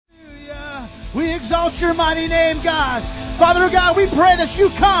exalt your mighty name, God. Father God, we pray that you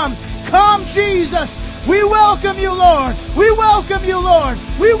come. Come, Jesus. We welcome you, Lord. We welcome you, Lord.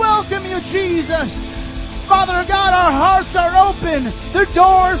 We welcome you, Jesus. Father God, our hearts are open. The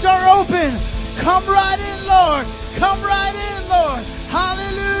doors are open. Come right in, Lord. Come right in, Lord.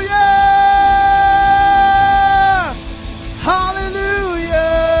 Hallelujah.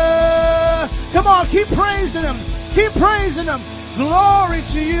 Hallelujah. Come on, keep praising Him. Keep praising Him. Glory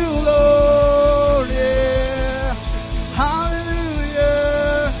to you, Lord. Yeah. Hallelujah.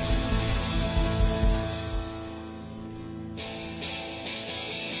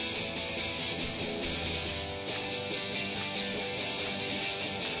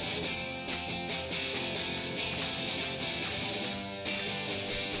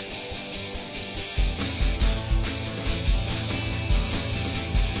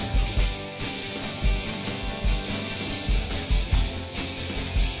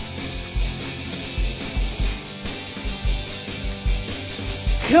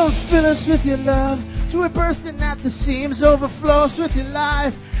 Come fill us with your love, till we're bursting at the seams, overflows with your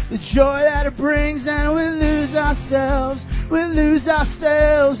life, the joy that it brings, and we lose ourselves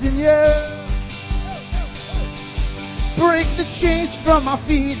in you. Break the chains from our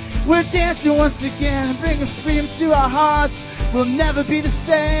feet, we're dancing once again, bringing freedom to our hearts, we'll never be the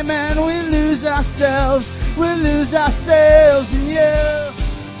same, and we lose ourselves in you.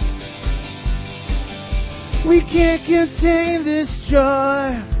 We can't contain this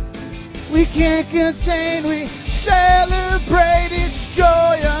joy. We can't contain, we celebrate its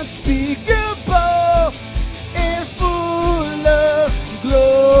joy unspeakable and full of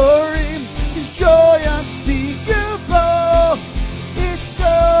glory. Its joy unspeakable, it's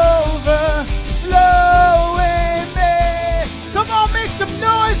overflowing me. Come on, make some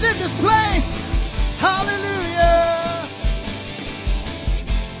noise in this place. Hallelujah.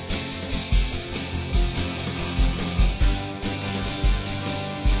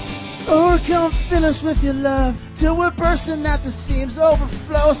 Oh, come fill us with your love, till we're bursting at the seams,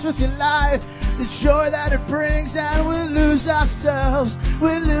 overflows with your life, the joy that it brings, and we lose ourselves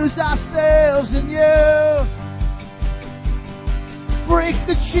in you. Break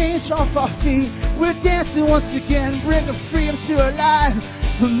the chains off our feet, we're dancing once again, bringing freedom to our life,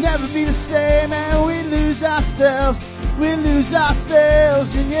 we'll never be the same, and we lose ourselves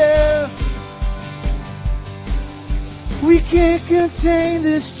in you. We can't contain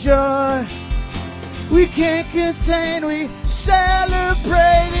this joy. We can't contain, we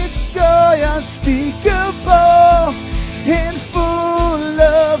celebrate its joy unspeakable and full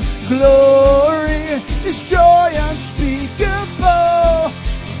of glory. Its joy unspeakable,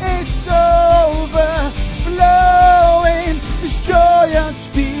 it's overflowing. Its joy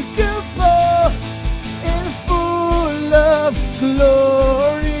unspeakable and full of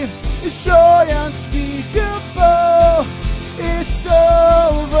glory. Its joy unspeakable, it's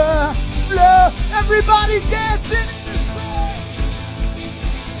overflow. Everybody dancing in this place.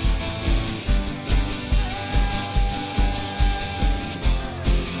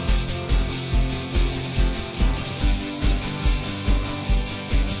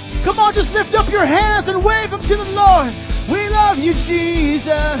 Come on, just lift up your hands and wave them to the Lord. We love you,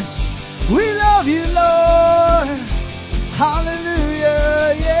 Jesus. We love you, Lord.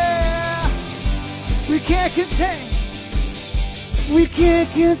 Hallelujah, yeah. We can't contain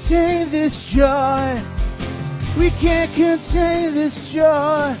this joy. We can't contain this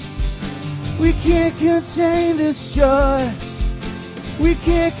joy. We can't contain this joy. We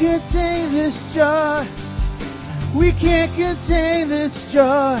can't contain this joy. We can't contain this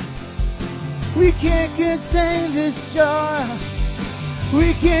joy. We can't contain this joy.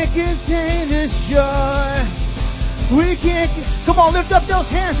 We can't contain this joy. We can't. Come on, lift up those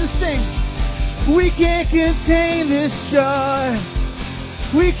hands and sing. We can't contain this joy.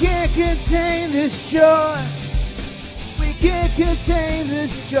 We can't contain this joy. We can't contain this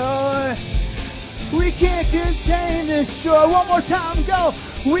joy. We can't contain this joy. One more time, go.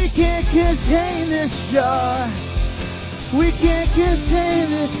 We can't contain this joy. We can't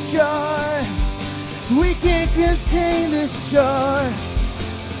contain this joy. We can't contain this joy.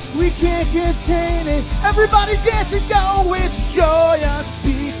 We can't contain it. Everybody dance and go. It's joy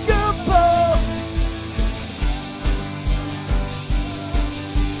unspeakable.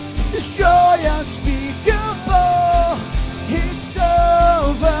 It's joy unspeakable. It's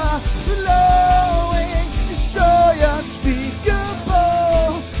overflowing. It's joy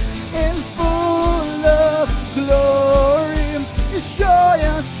unspeakable and full of glory. It's joy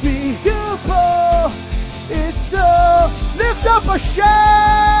unspeakable. It's so. Lift up a shout.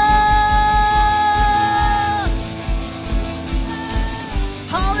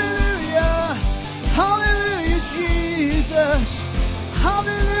 Hallelujah.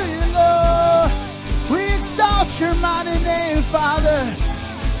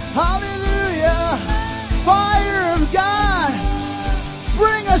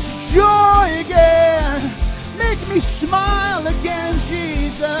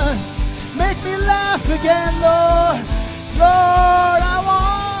 again, Lord. Lord, I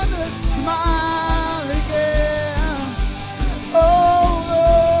want to smile again. Oh,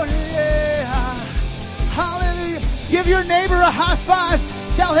 Lord, yeah. Hallelujah. Give your neighbor a high five.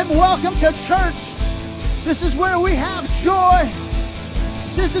 Tell him, welcome to church. This is where we have joy.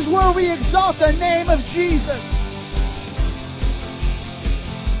 This is where we exalt the name of Jesus.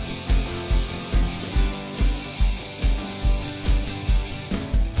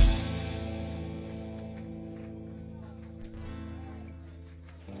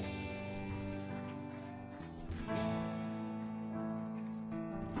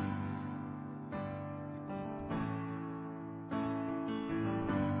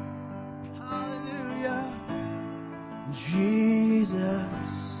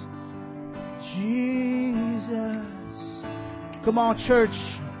 Come on, church.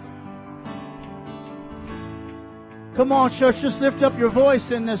 Come on, church. Just lift up your voice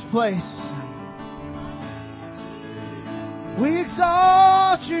in this place. We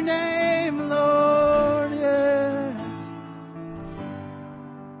exalt your name, Lord. Yes.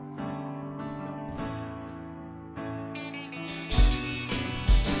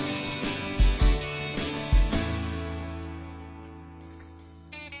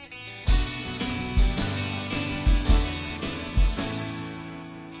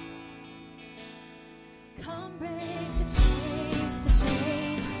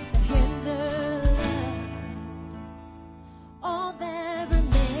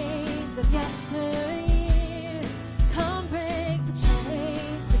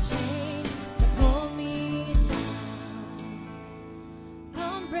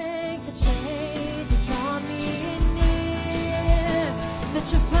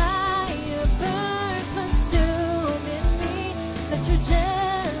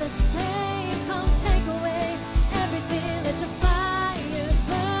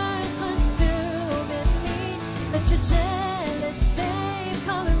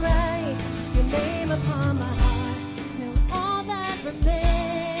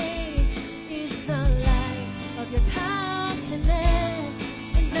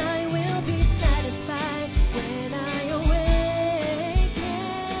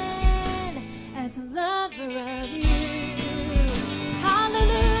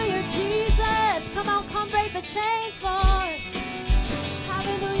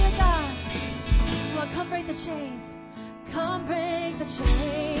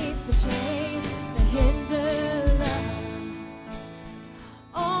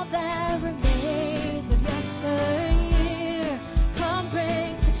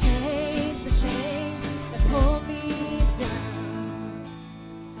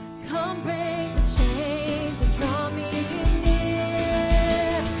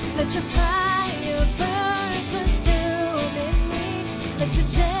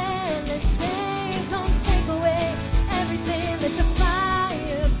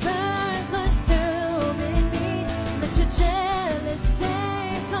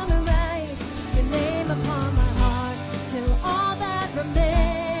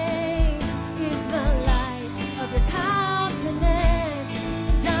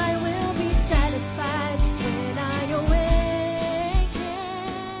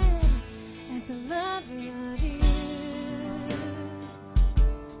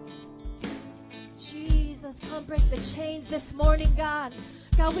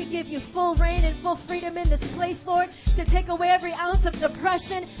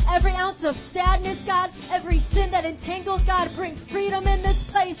 Every ounce of sadness, God, every sin that entangles, God, bring freedom in this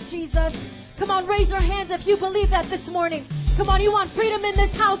place, Jesus. Come on, raise your hands if you believe that this morning. Come on, you want freedom in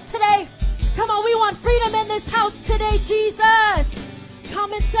this house today? Come on, we want freedom in this house today, Jesus.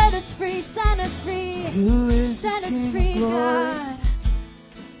 Come and set us free, set us free. Who is set this us King free, of glory? God.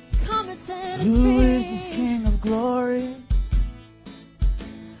 Come and set us free. Who is this King of glory?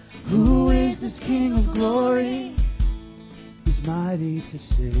 Who is this King of glory? He's mighty to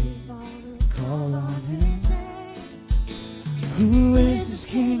save. Call on him. Who is this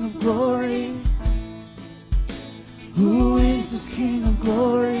King of glory? Who is this King of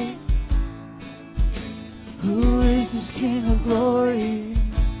glory? Who is this King of glory?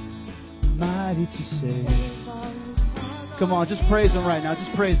 Mighty to save. Come on, just praise him right now.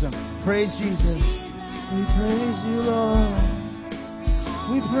 Just praise him. Praise Jesus. We praise you, Lord.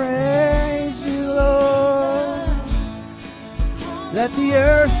 We praise you, Lord. Let the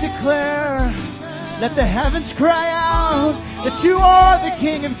earth declare, let the heavens cry out that you are the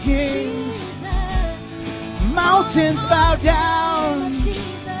King of Kings. Mountains bow down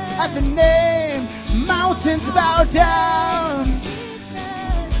at the name. Mountains bow down.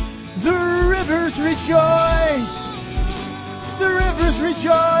 The rivers rejoice. The Rivers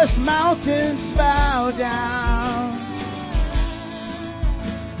rejoice, mountains bow down.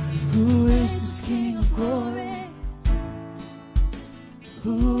 Who is this King of glory?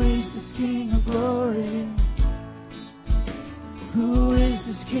 Who is this King of glory? Who is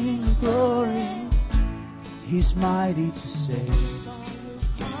this King of glory? He's mighty to save.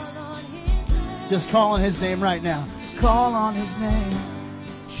 Just call on His name right now. Call on His name.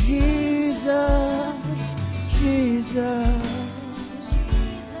 Jesus, Jesus.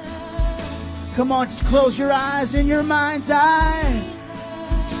 Come on, just close your eyes in your mind's eye.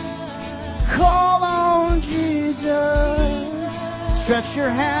 Call on Jesus. Stretch your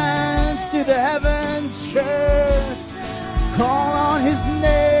hands to the heavens, church. Call on His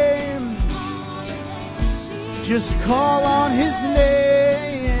name. Just call on His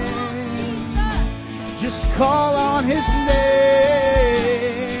name. Just call on His name.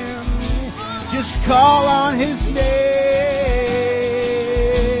 Just call on His name.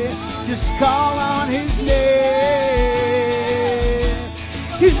 Just call on His name.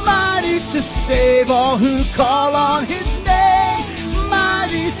 He's mighty to save all who call on His name.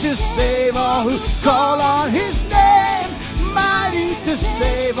 Mighty to save all who call on His name. Mighty to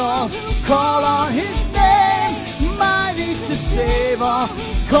save all who call on His name. Mighty to save all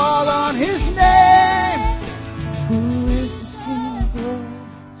who call on His name. Who is this King of glory?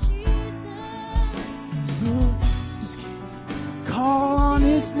 Who is King? Call on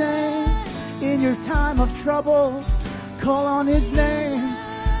His name in your time of trouble. Call on His name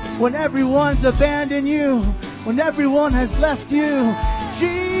when everyone's abandoned you, when everyone has left you.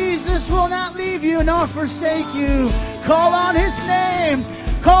 Jesus will not leave you nor forsake you. Call on His name.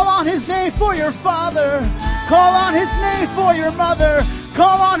 Call on His name for your father. Call on His name for your mother.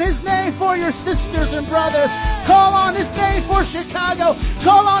 Call on His name for your sisters and brothers. Call on His name for Chicago.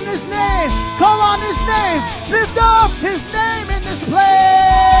 Call on His name. Call on His name. Lift up His name in this place.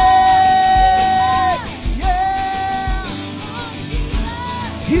 Yeah.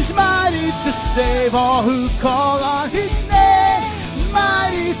 He's mighty to save all who call on His name.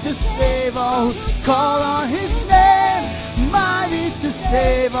 Mighty to save all who call on His name. Mighty to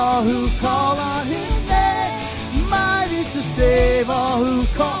save all who call on His name. Mighty to save all who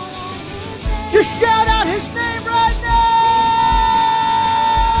call. Just shout out His name right now.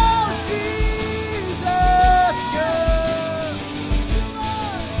 Jesus comes.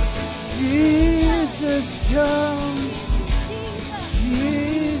 Jesus comes.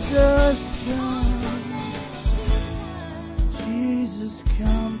 Jesus comes. Jesus,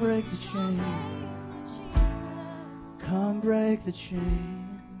 come break the chains. Come break the chains.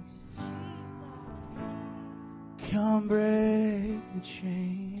 Come break the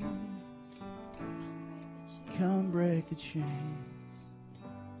chains. Come break the chains.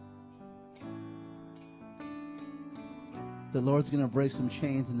 The Lord's going to break some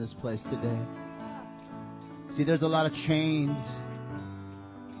chains in this place today. See, there's a lot of chains.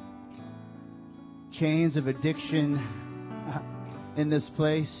 Chains of addiction in this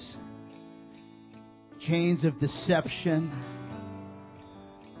place. Chains of deception.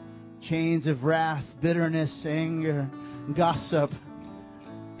 Chains of wrath, bitterness, anger, gossip.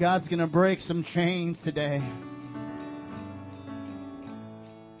 God's going to break some chains today.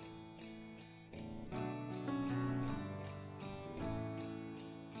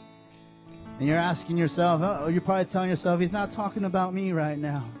 And you're asking yourself, oh, you're probably telling yourself, He's not talking about me right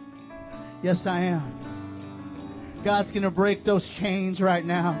now. Yes, I am. God's going to break those chains right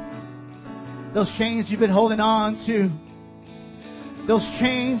now. Those chains you've been holding on to. Those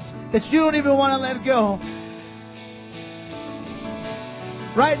chains that you don't even want to let go.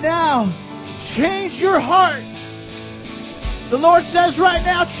 Right now, change your heart. The Lord says right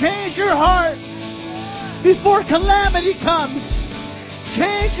now, change your heart before calamity comes.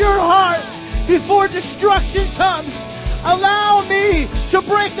 Change your heart before destruction comes. Allow me to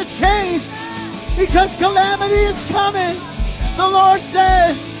break the chains because calamity is coming. The Lord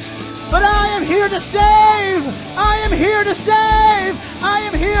says, but I am here to save. I am here to save. I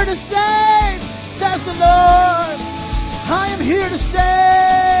am here to save, says the Lord. I am here to save.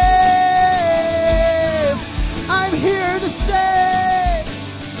 I'm here to save.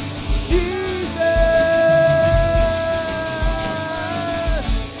 Jesus.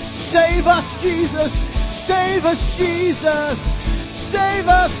 Save us, Jesus. Save us, Jesus. Save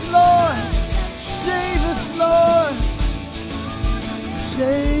us, Lord. Save us, Lord.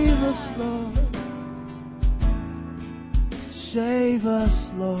 Save us, Lord. Save us,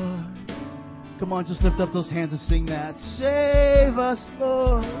 Lord. Come on, just lift up those hands and sing that. Save us,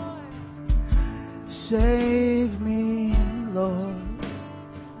 Lord. Save me, Lord.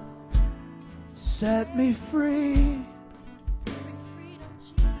 Set me free.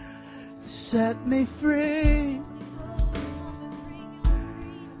 Set me free.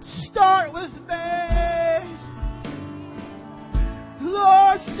 Start with me.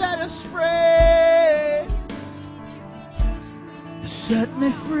 Lord, set us free. Set me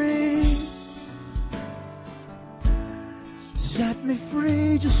free. Set me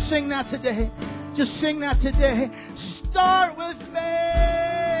free. Just sing that today. Just sing that today. Start with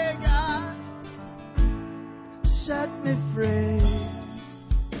me, God. Set me free.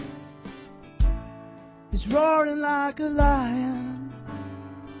 He's roaring like a lion.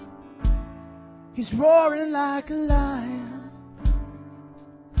 He's roaring like a lion.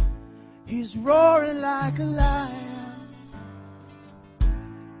 He's roaring like a lion.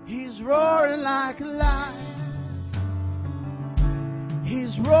 He's roaring like a lion.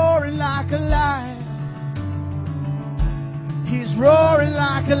 He's roaring like a lion. He's roaring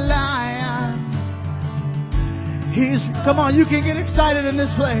like a lion. Come on, you can get excited in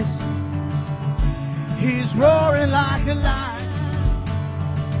this place. He's roaring like a lion.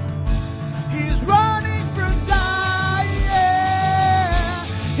 He's running from Zion.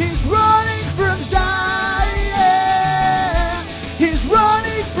 He's running from Zion. He's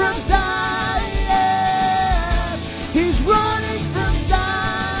running from Zion. He's running from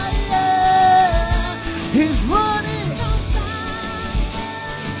Zion. He's running.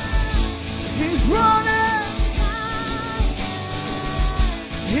 He's running.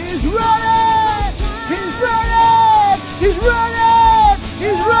 He's running. He's running. He's running.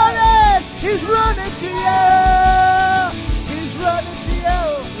 He's running. He's running to you. He's running to you.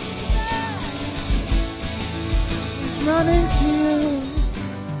 He's running to you.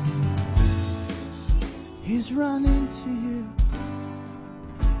 He's running to you.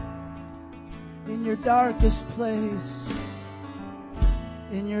 In your darkest place,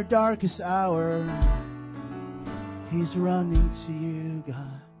 in your darkest hour, He's running to you,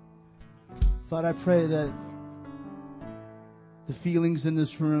 God. Father, I pray that the feelings in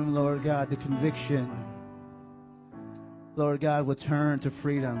this room, Lord God, the conviction, Lord God, will turn to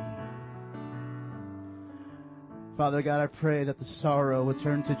freedom. Father God, I pray that the sorrow will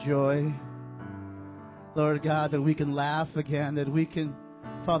turn to joy. Lord God, that we can laugh again, that we can,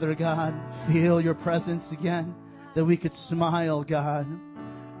 Father God, feel your presence again, that we could smile, God.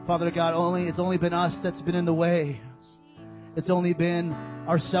 Father God, it's only been us that's been in the way. It's only been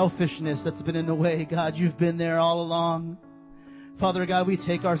our selfishness that's been in the way. God, you've been there all along. Father God, we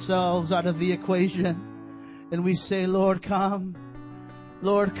take ourselves out of the equation and we say, Lord, come.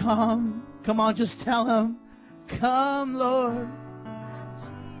 Lord, come. Come on, just tell Him. Come, Lord.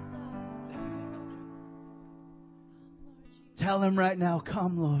 Tell Him right now,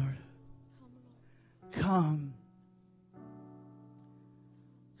 come, Lord. Come.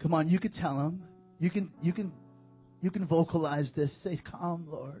 Come on, you can tell Him. You can vocalize this. Say, come,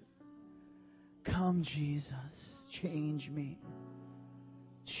 Lord. Come, Jesus. Change me.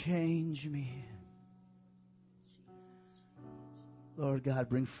 Change me. Lord God,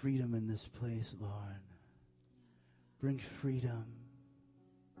 bring freedom in this place, Lord. Bring freedom.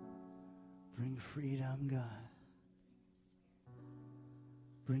 Bring freedom, God.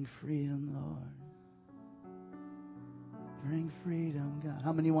 Bring freedom, Lord. Bring freedom, God.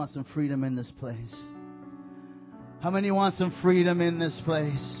 How many want some freedom in this place? How many want some freedom in this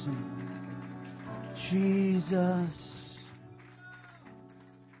place? Jesus.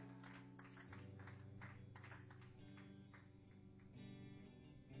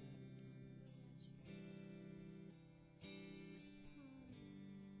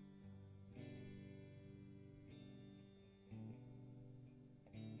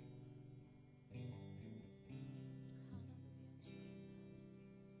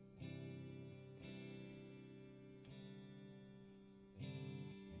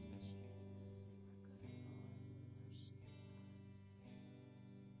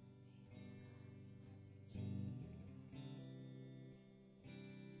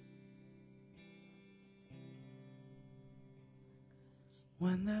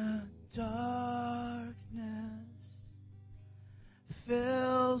 When the darkness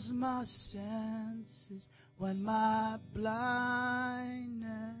fills my senses, when my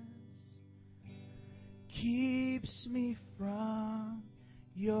blindness keeps me from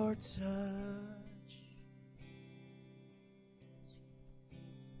your touch,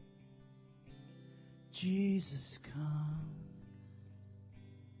 Jesus, come.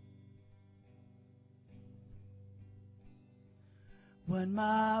 When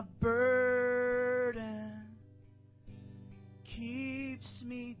my burden keeps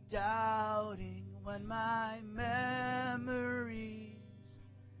me doubting, when my memories,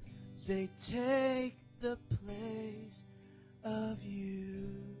 they take the place of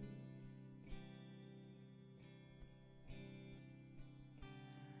you,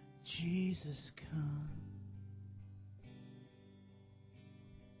 Jesus, come.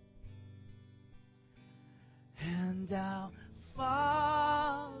 And I'll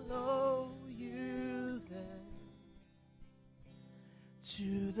follow you there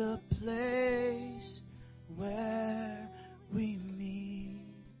to the place where we meet.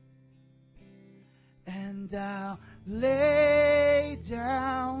 And I'll lay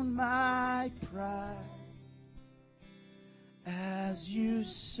down my pride as you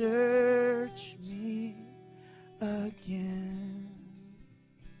search me again.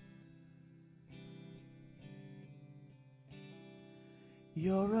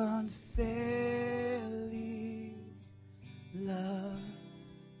 Your unfailing love,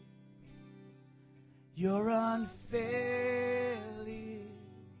 your unfailing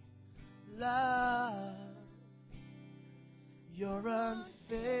love, your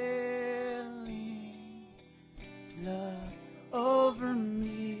unfailing love over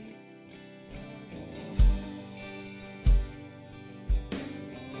me.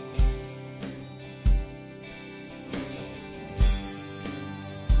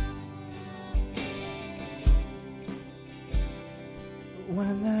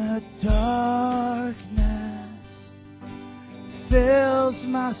 When the darkness fills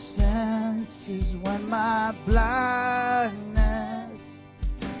my senses, when my blindness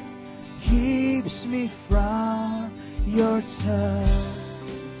keeps me from your touch,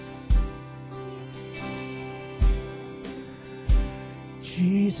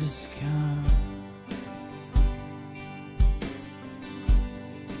 Jesus, come.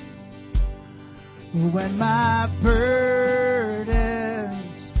 When my burdens,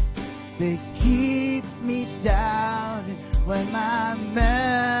 they keep me down, and when my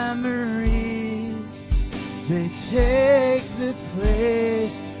memories, they take the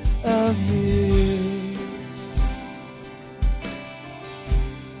place of you.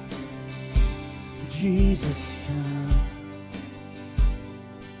 Jesus, come.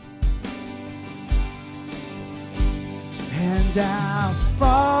 And I'll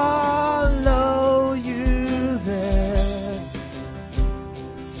follow you there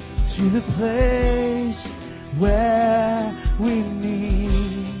to the place where we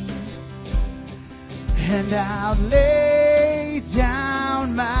meet. And I'll lay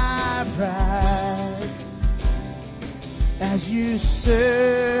down my pride as you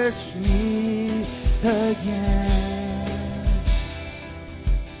search me again.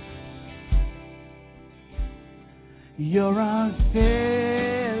 Your unfailing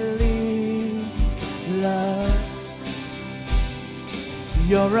love,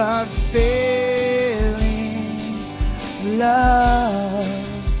 your unfailing love,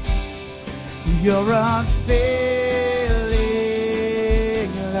 your unfailing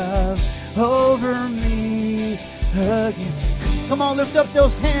love over me again. Come on, lift up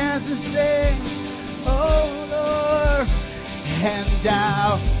those hands and sing, oh Lord, and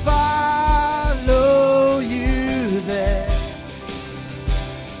I'll follow you there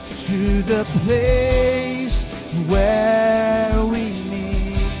to the place where we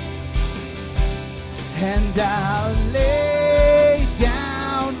meet, and I'll lay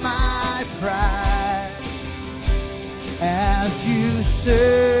down my pride as you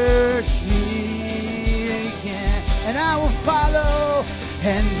search me again, and I will follow,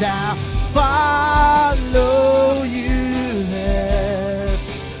 and I'll follow you there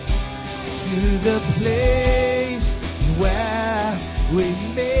to the place where we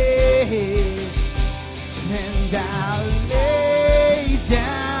meet, and I'll lay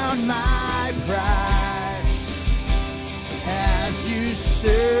down my pride as you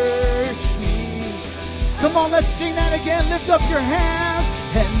search me. Come on, let's sing that again. Lift up your hands,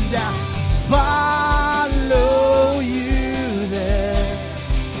 and I'll follow you there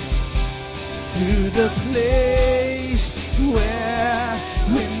to the place where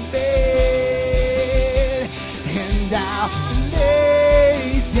we meet, and I'll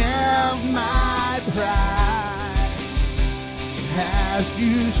lay down my pride as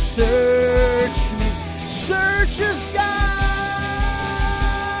you search me. Search us, God.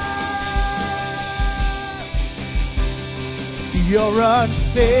 Your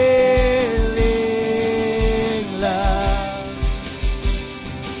unfailing love,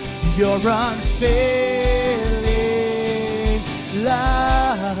 your unfailing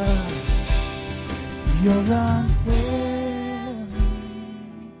love, your unfailing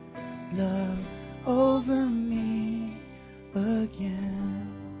love over me again.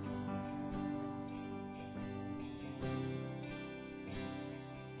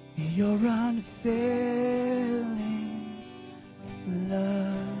 Your unfailing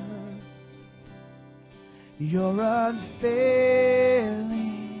love, your unfailing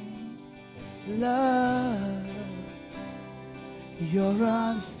love, your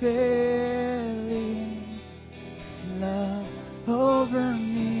unfailing love over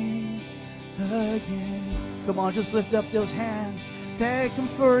me again. Come on, just lift up those hands. Thank Him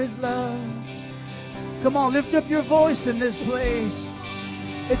for His love. Come on, lift up your voice in this place.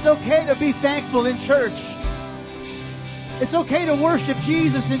 It's okay to be thankful in church. It's okay to worship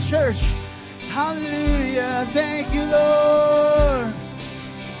Jesus in church. Hallelujah. Thank you, Lord.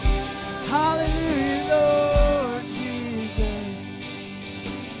 Hallelujah, Lord Jesus.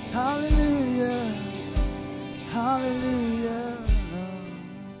 Hallelujah. Hallelujah.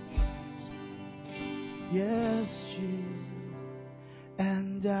 Yes, Jesus.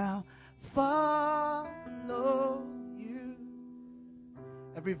 And I'll follow you.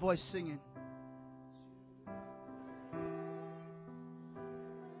 Every voice singing.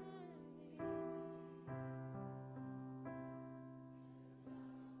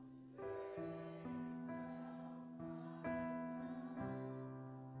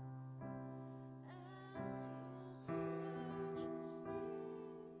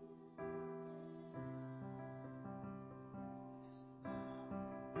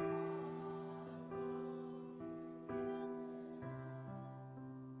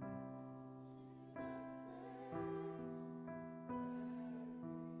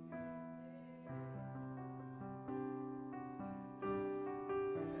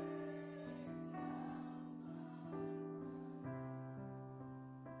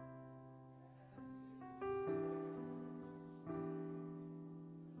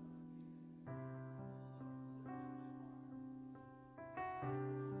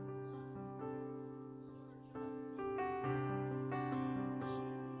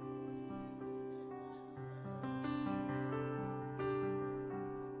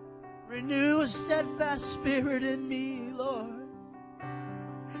 Renew a steadfast spirit in me, Lord.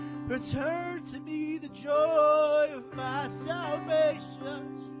 Return to me the joy of my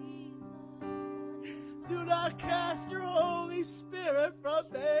salvation. Do not cast your Holy Spirit from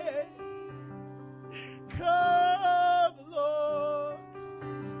me. Come, Lord.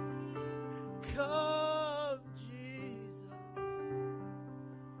 Come, Jesus.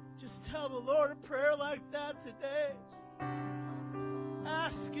 Just tell the Lord a prayer like that today.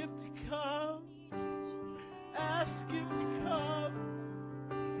 Ask Him to come. Ask Him to come.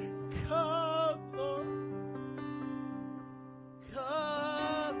 Come, Lord.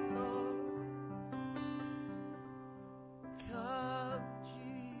 Come, Lord. Come,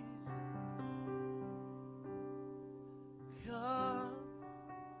 Jesus. Come.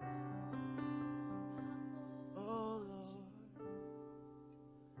 Oh, Lord.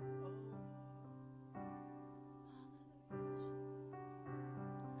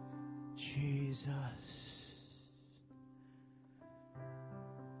 Jesus.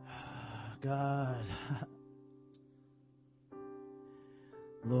 God.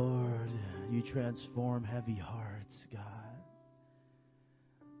 Lord, you transform heavy hearts, God.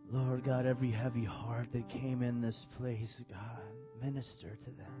 Lord God, every heavy heart that came in this place, God, minister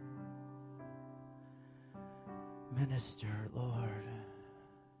to them. Minister, Lord.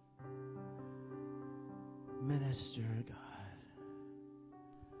 Minister, God.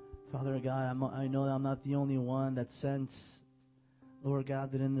 Father God, I know that I'm not the only one that sense, Lord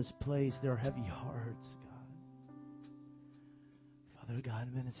God, that in this place there are heavy hearts, God. Father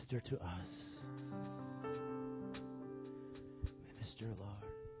God, minister to us. Minister, Lord.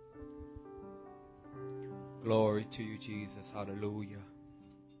 Glory to you, Jesus. Hallelujah.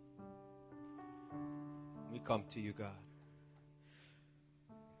 We come to you, God.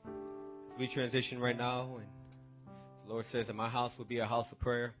 As we transition right now, and the Lord says that my house will be a house of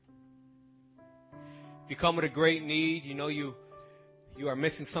prayer. If you come with a great need, you know you are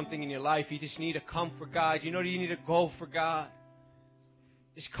missing something in your life. You just need to come for God. You know you need to go for God.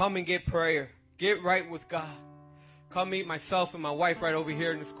 Just come and get prayer. Get right with God. Come meet myself and my wife right over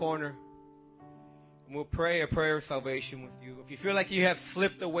here in this corner. And we'll pray a prayer of salvation with you. If you feel like you have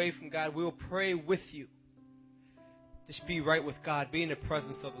slipped away from God, we will pray with you. Just be right with God. Be in the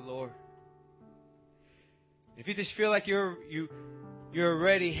presence of the Lord. If you just feel like you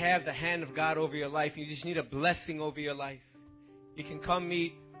already have the hand of God over your life, and you just need a blessing over your life, you can come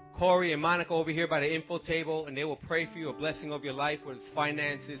meet Corey and Monica over here by the info table, and they will pray for you, a blessing over your life, whether it's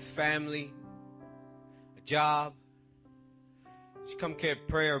finances, family, a job. Just come get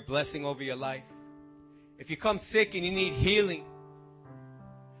prayer, a blessing over your life. If you come sick and you need healing,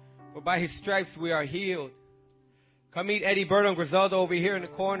 for by His stripes we are healed. Come meet Eddie Berto and Griselda over here in the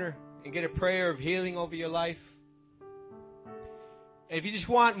corner and get a prayer of healing over your life. And if you just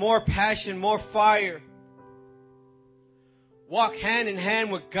want more passion, more fire, walk hand in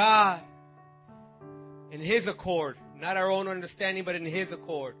hand with God. in His accord. Not our own understanding, but in His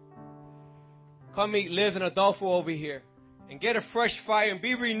accord. Come meet Liz and Adolfo over here. And get a fresh fire and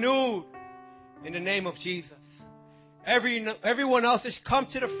be renewed in the name of Jesus. Everyone else, just come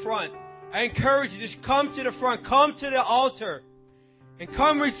to the front. I encourage you, just come to the front. Come to the altar. And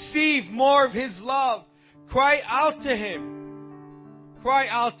come receive more of His love. Cry out to Him. Cry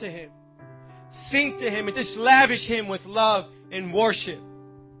out to Him. Sing to Him and just lavish Him with love and worship.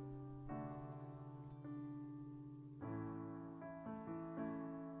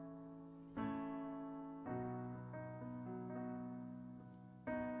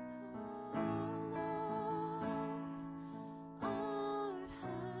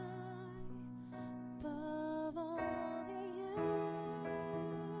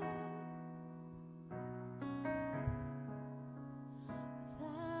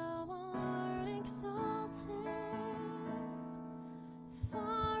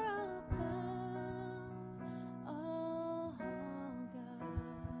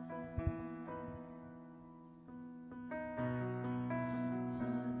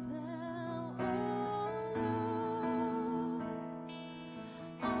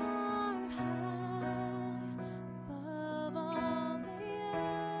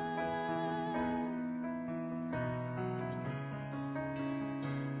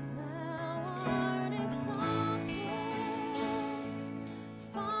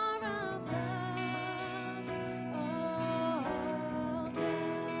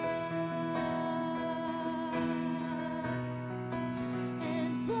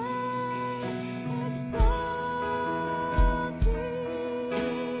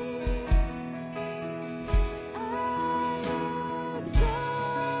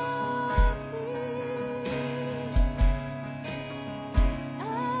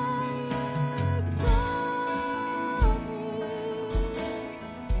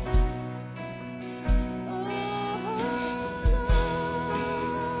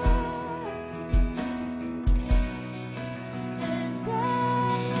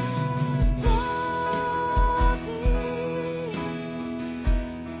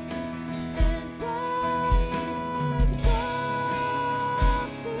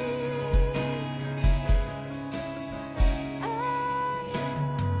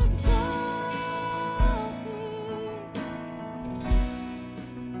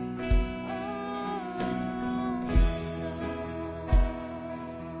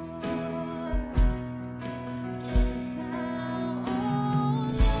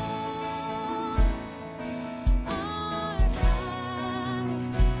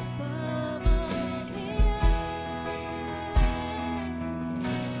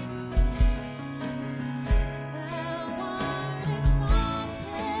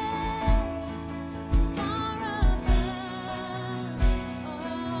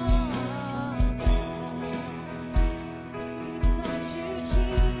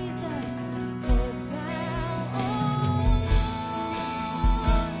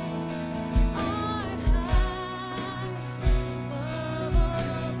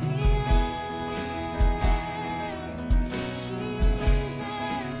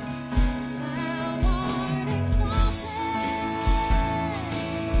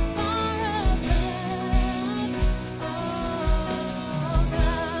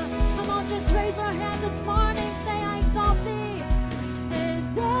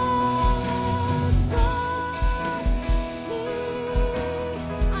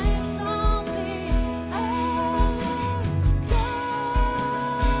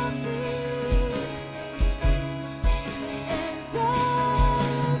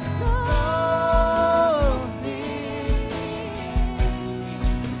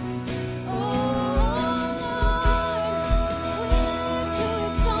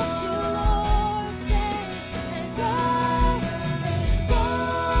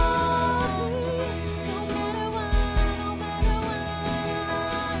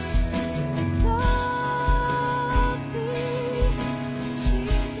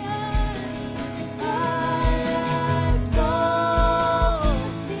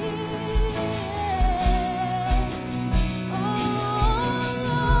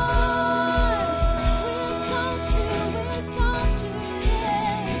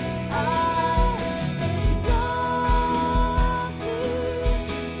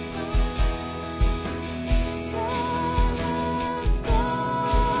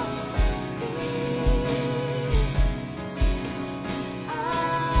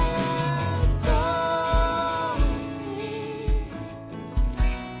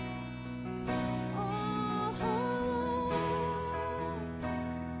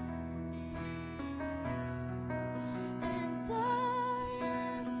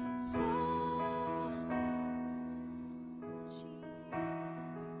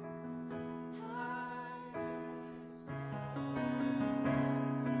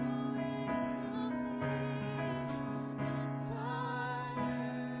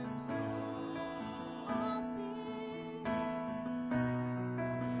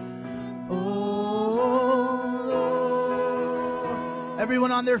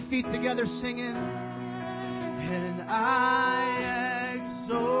 Everyone on their feet together singing. And I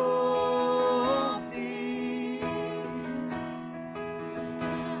exalt thee.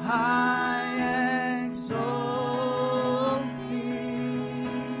 I exalt thee.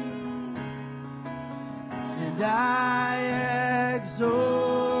 And I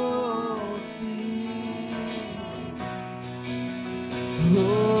exalt thee. Oh.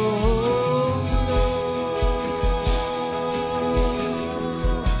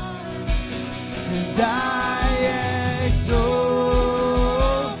 I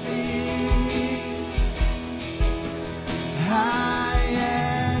exalt thee.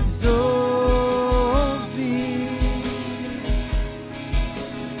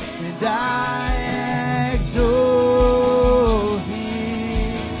 I exalt thee.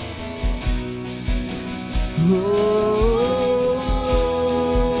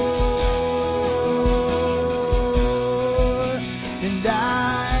 And I exalt thee. And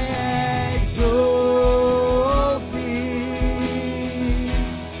I exalt thee.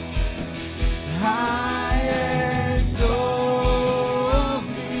 I exalt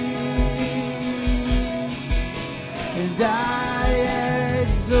thee. And I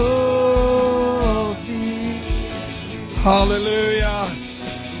exalt thee. Hallelujah.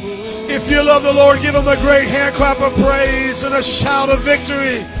 If you love the Lord, give Him a great hand clap of praise and a shout of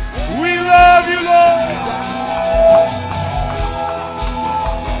victory. We love you, Lord.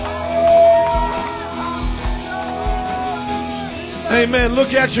 Amen.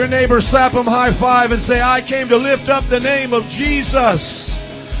 Look at your neighbor, slap him high five and say, I came to lift up the name of Jesus.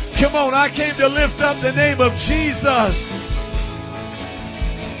 Come on, I came to lift up the name of Jesus.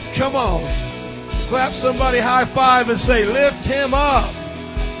 Come on. Slap somebody high five and say, lift him up.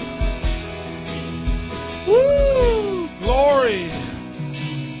 Woo! Glory.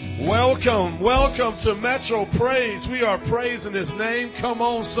 Welcome. Welcome to Metro Praise. We are praising His name. Come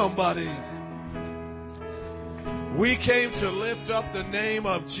on, somebody. We came to lift up the name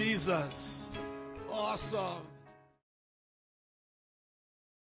of Jesus. Awesome.